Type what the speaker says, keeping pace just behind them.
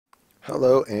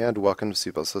Hello and welcome to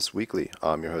C++ Weekly.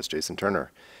 I'm your host Jason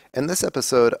Turner. In this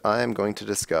episode I'm going to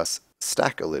discuss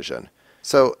stack elision.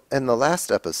 So in the last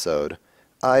episode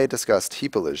I discussed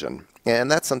heap elision,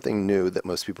 and that's something new that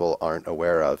most people aren't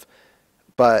aware of.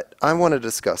 But I want to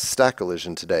discuss stack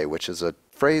elision today, which is a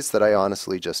phrase that I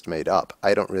honestly just made up.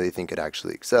 I don't really think it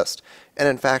actually exists. And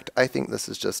in fact, I think this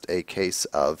is just a case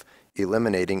of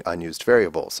eliminating unused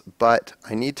variables, but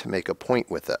I need to make a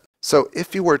point with it. So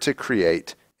if you were to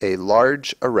create a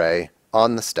large array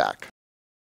on the stack,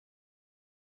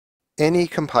 any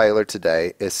compiler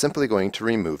today is simply going to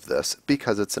remove this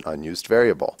because it's an unused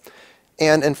variable.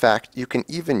 And in fact, you can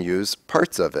even use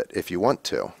parts of it if you want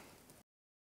to.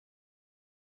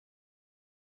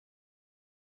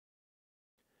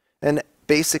 And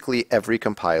basically every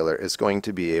compiler is going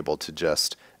to be able to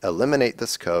just eliminate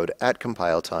this code at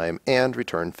compile time and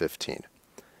return 15.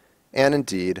 And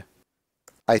indeed,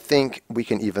 I think we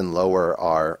can even lower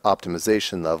our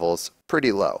optimization levels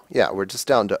pretty low. Yeah, we're just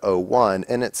down to 0.1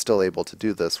 and it's still able to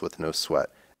do this with no sweat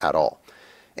at all.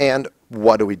 And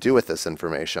what do we do with this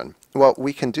information? Well,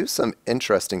 we can do some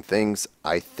interesting things,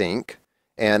 I think,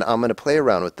 and I'm going to play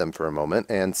around with them for a moment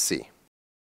and see.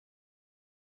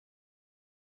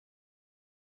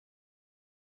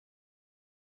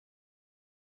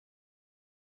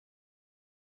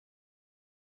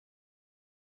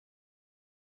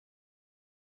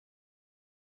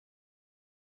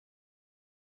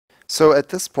 So at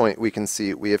this point we can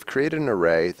see we have created an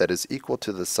array that is equal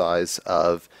to the size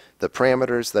of the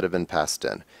parameters that have been passed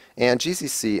in. And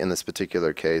GCC in this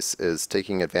particular case is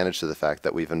taking advantage of the fact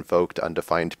that we've invoked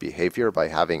undefined behavior by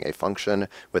having a function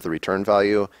with a return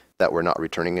value that we're not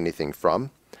returning anything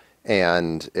from.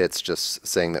 And it's just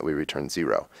saying that we return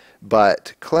 0.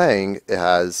 But Clang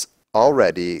has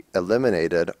already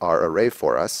eliminated our array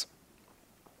for us,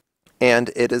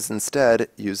 and it is instead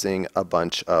using a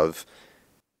bunch of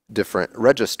different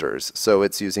registers. So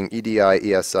it's using EDI,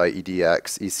 ESI,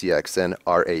 EDX, ECX, and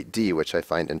R8D, which I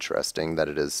find interesting that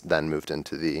it is then moved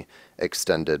into the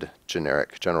extended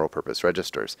generic general purpose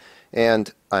registers.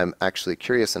 And I'm actually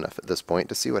curious enough at this point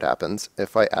to see what happens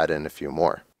if I add in a few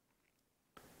more.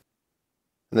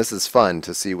 And this is fun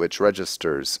to see which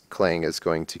registers Clang is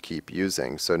going to keep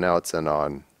using. So now it's in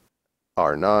on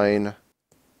R9,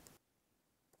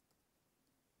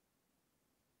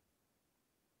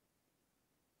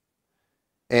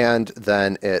 and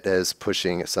then it is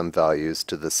pushing some values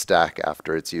to the stack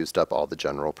after it's used up all the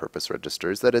general purpose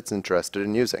registers that it's interested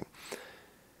in using.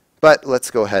 But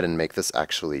let's go ahead and make this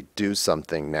actually do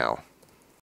something now.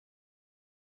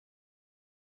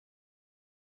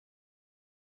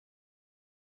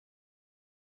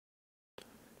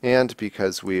 And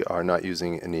because we are not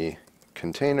using any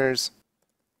containers,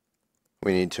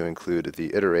 we need to include the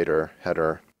Iterator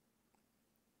Header.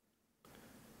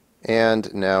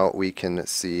 And now we can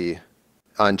see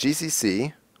on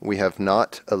GCC we have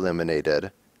not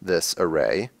eliminated this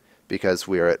array because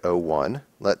we are at 0.1.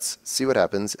 Let's see what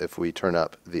happens if we turn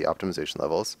up the optimization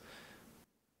levels.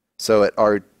 So at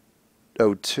R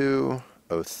 0.2,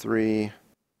 0.3,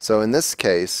 so in this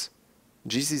case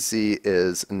GCC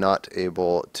is not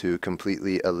able to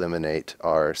completely eliminate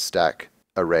our stack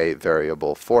array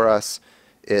variable for us.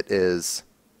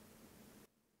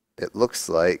 It looks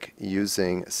like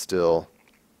using still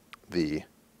the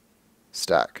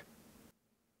stack.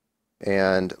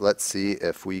 And let's see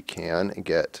if we can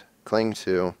get Clang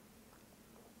to,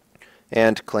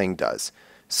 and Clang does.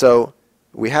 So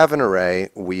we have an array,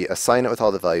 we assign it with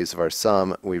all the values of our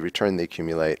sum, we return the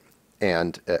accumulate,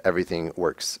 and everything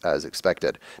works as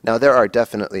expected. Now there are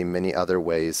definitely many other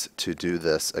ways to do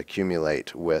this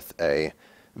accumulate with a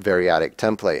variadic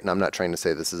template, and I'm not trying to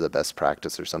say this is a best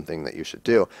practice or something that you should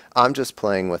do. I'm just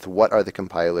playing with what are the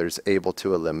compilers able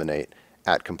to eliminate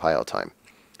at compile time.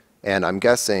 And I'm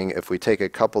guessing if we take a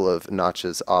couple of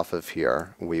notches off of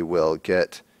here, we will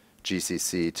get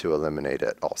GCC to eliminate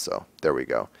it also. There we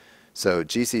go. So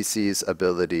GCC's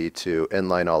ability to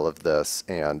inline all of this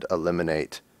and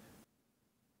eliminate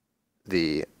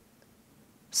the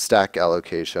stack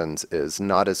allocations is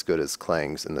not as good as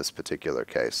Clang's in this particular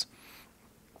case.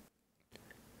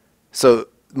 So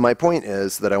my point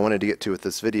is that I wanted to get to with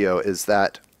this video is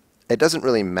that it doesn't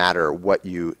really matter what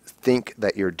you think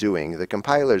that you're doing. The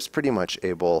compiler is pretty much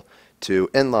able to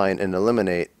inline and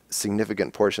eliminate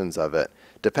significant portions of it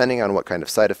depending on what kind of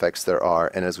side effects there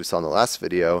are. And as we saw in the last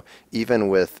video, even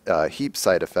with heap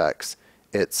side effects,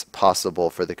 it's possible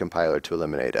for the compiler to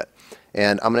eliminate it.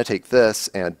 And I'm going to take this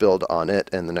and build on it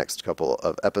in the next couple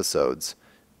of episodes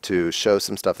to show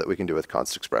some stuff that we can do with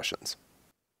const expressions.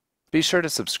 Be sure to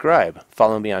subscribe,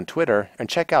 follow me on Twitter, and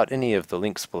check out any of the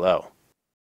links below.